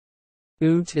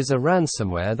Oodt is a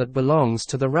ransomware that belongs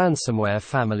to the ransomware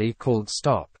family called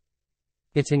Stop.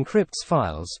 It encrypts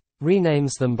files,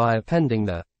 renames them by appending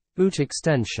the Oodt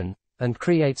extension, and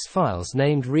creates files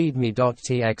named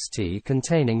readme.txt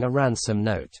containing a ransom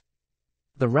note.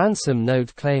 The ransom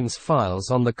note claims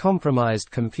files on the compromised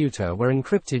computer were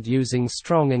encrypted using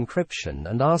strong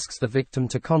encryption and asks the victim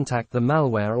to contact the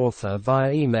malware author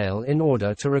via email in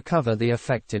order to recover the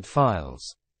affected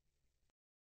files.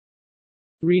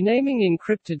 Renaming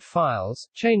encrypted files,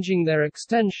 changing their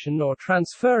extension or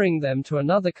transferring them to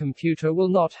another computer will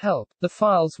not help, the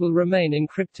files will remain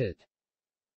encrypted.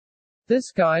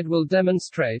 This guide will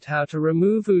demonstrate how to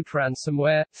remove Oodt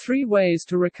ransomware, 3 ways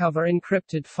to recover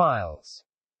encrypted files.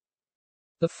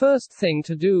 The first thing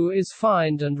to do is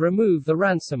find and remove the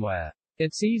ransomware.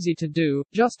 It's easy to do,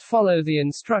 just follow the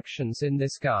instructions in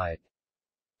this guide.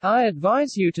 I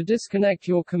advise you to disconnect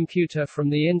your computer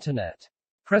from the internet.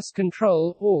 Press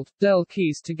Ctrl, Alt, Del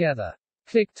keys together.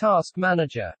 Click Task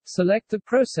Manager, select the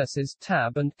Processes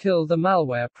tab and kill the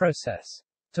malware process.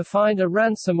 To find a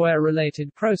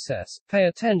ransomware-related process, pay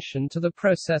attention to the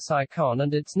process icon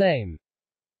and its name.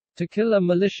 To kill a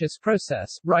malicious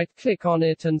process, right-click on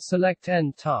it and select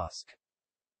End Task.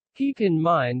 Keep in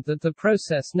mind that the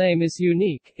process name is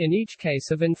unique, in each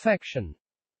case of infection.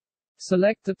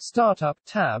 Select the Startup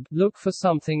tab, look for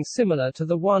something similar to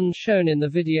the one shown in the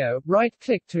video,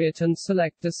 right-click to it and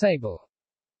select Disable.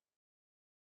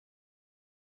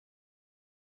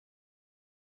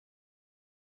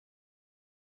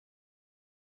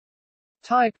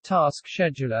 Type Task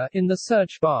Scheduler in the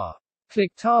search bar.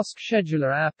 Click Task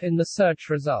Scheduler app in the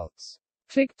search results.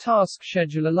 Click Task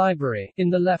Scheduler Library in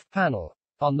the left panel.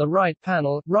 On the right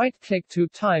panel, right-click to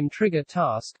Time Trigger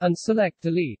Task and select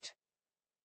Delete.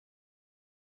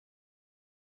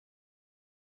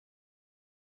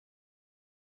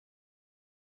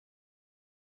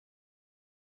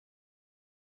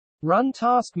 Run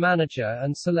Task Manager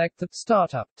and select the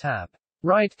Startup tab.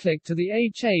 Right-click to the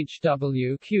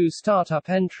HHWQ startup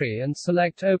entry and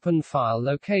select Open File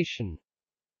Location.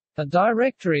 A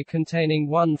directory containing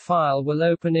one file will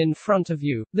open in front of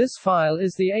you. This file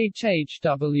is the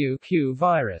HHWQ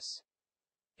virus.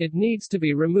 It needs to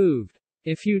be removed.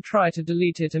 If you try to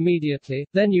delete it immediately,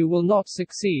 then you will not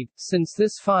succeed, since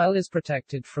this file is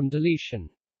protected from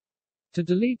deletion. To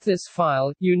delete this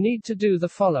file, you need to do the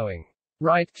following.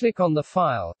 Right-click on the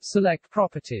file, select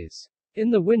Properties.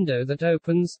 In the window that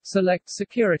opens, select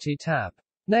Security tab.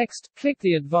 Next, click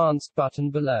the Advanced button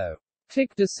below.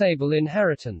 Click Disable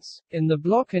Inheritance. In the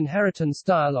Block Inheritance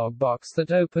dialog box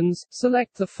that opens,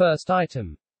 select the first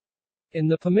item. In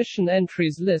the Permission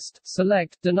Entries list,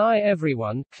 select Deny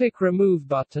Everyone, click Remove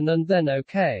button and then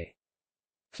OK.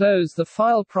 Close the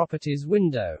File Properties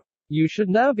window. You should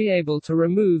now be able to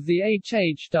remove the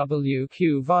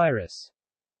HHWQ virus.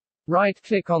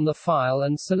 Right-click on the file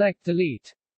and select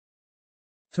Delete.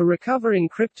 To recover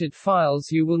encrypted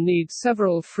files you will need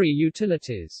several free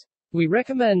utilities. We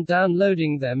recommend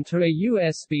downloading them to a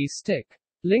USB stick.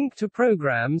 Link to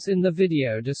programs in the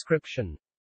video description.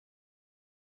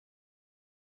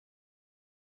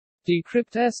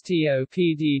 Decrypt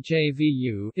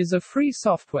STOPDJVU is a free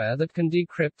software that can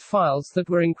decrypt files that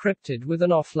were encrypted with an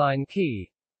offline key.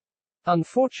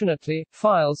 Unfortunately,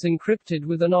 files encrypted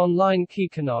with an online key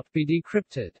cannot be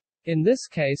decrypted. In this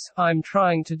case, I'm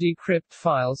trying to decrypt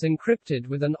files encrypted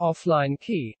with an offline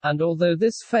key, and although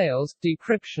this fails,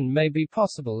 decryption may be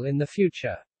possible in the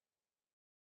future.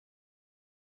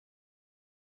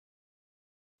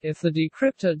 If the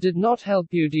decryptor did not help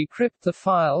you decrypt the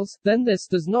files, then this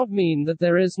does not mean that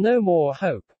there is no more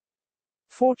hope.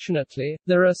 Fortunately,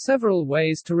 there are several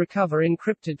ways to recover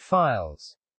encrypted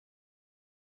files.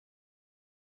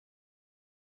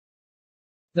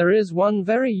 There is one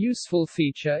very useful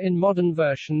feature in modern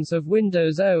versions of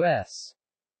Windows OS.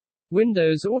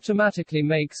 Windows automatically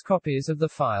makes copies of the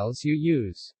files you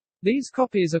use. These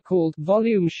copies are called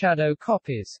volume shadow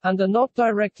copies, and are not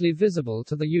directly visible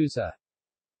to the user.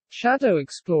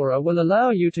 ShadowExplorer will allow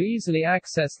you to easily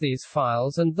access these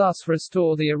files and thus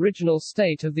restore the original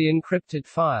state of the encrypted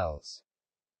files.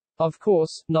 Of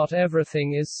course, not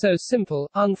everything is so simple.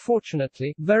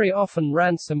 Unfortunately, very often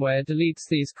ransomware deletes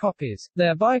these copies,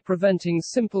 thereby preventing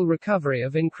simple recovery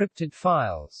of encrypted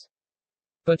files.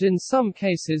 But in some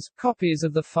cases, copies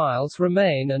of the files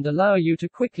remain and allow you to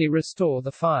quickly restore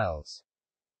the files.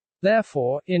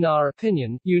 Therefore, in our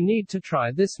opinion, you need to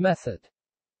try this method.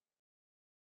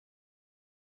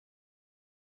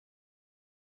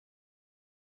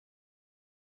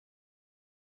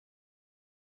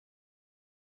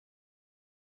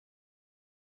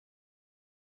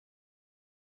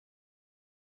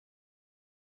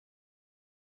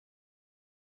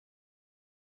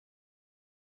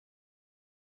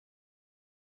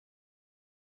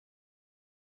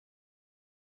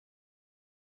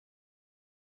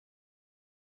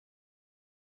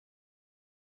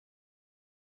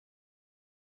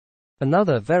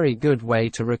 Another very good way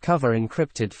to recover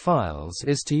encrypted files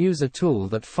is to use a tool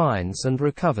that finds and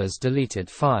recovers deleted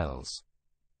files.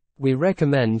 We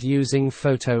recommend using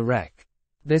PhotoRec.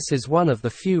 This is one of the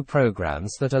few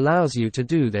programs that allows you to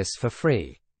do this for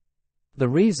free. The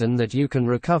reason that you can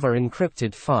recover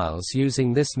encrypted files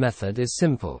using this method is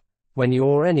simple. When you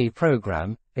or any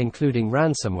program, including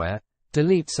ransomware,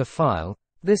 deletes a file,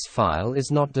 this file is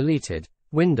not deleted.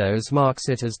 Windows marks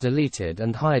it as deleted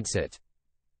and hides it.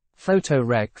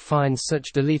 PhotoRec finds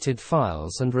such deleted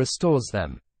files and restores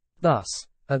them. Thus,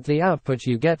 at the output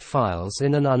you get files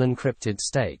in an unencrypted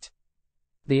state.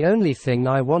 The only thing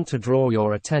I want to draw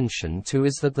your attention to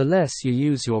is that the less you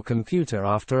use your computer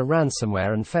after a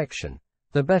ransomware infection,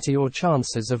 the better your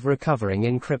chances of recovering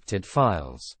encrypted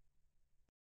files.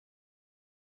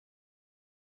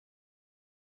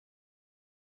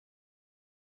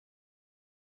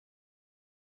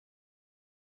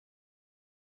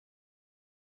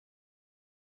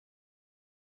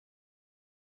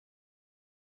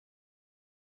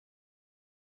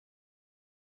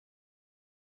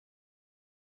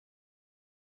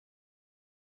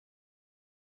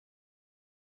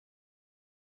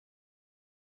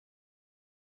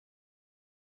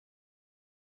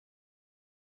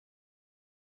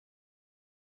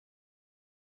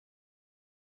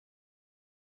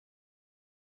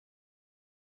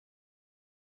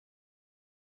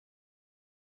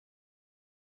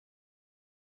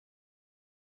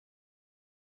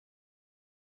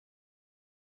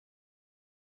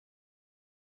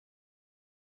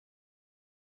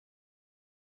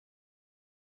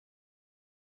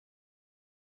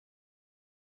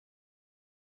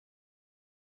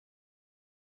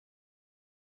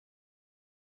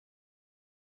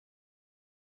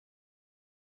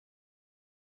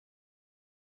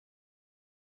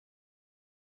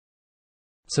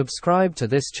 Subscribe to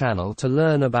this channel to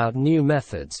learn about new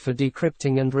methods for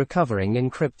decrypting and recovering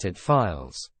encrypted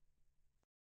files.